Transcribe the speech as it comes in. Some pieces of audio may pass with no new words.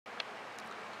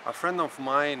A friend of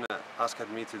mine asked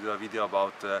me to do a video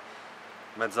about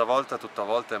mezza volta, tutta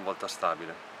volta and volta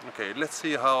stabile. Okay, let's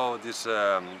see how this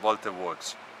volte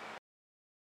works.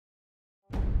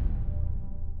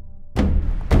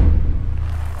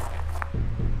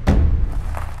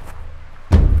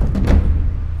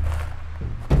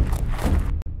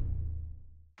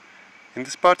 In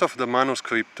this part of the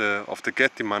manuscript, of the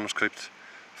Getty manuscript,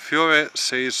 Fiore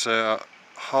says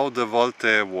how the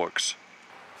volte works.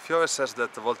 Fiore says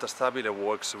that the volta stabile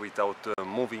works without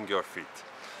moving your feet.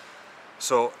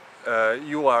 So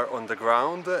you are on the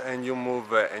ground and you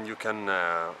move and you can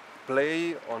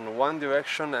play on one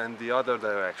direction and the other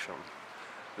direction.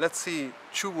 Let's see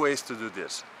two ways to do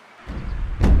this.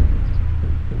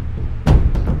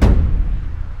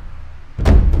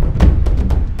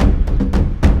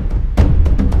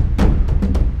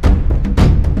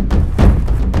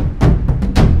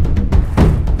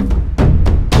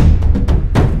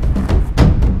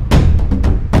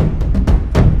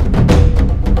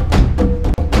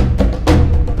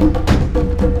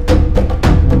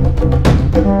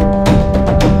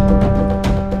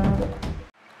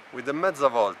 With the mezza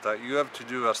volta you have to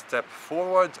do a step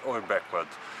forward or backward,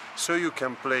 so you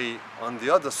can play on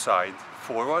the other side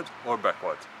forward or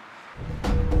backward.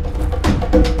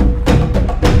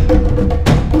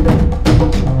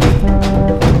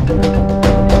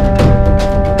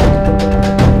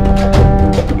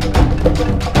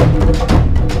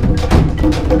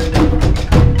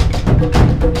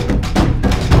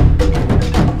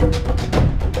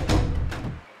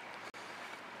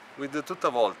 With the tutta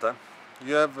volta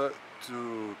you have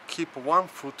to keep one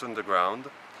foot on the ground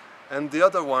and the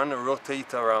other one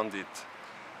rotate around it,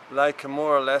 like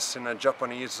more or less in a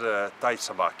Japanese tai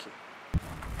sabaki.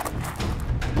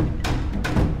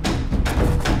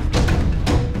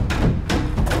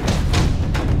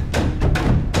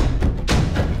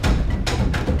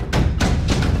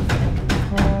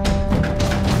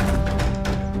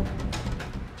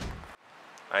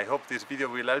 I hope this video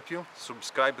will help you.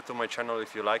 Subscribe to my channel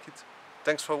if you like it.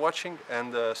 Thanks for watching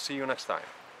and see you next time.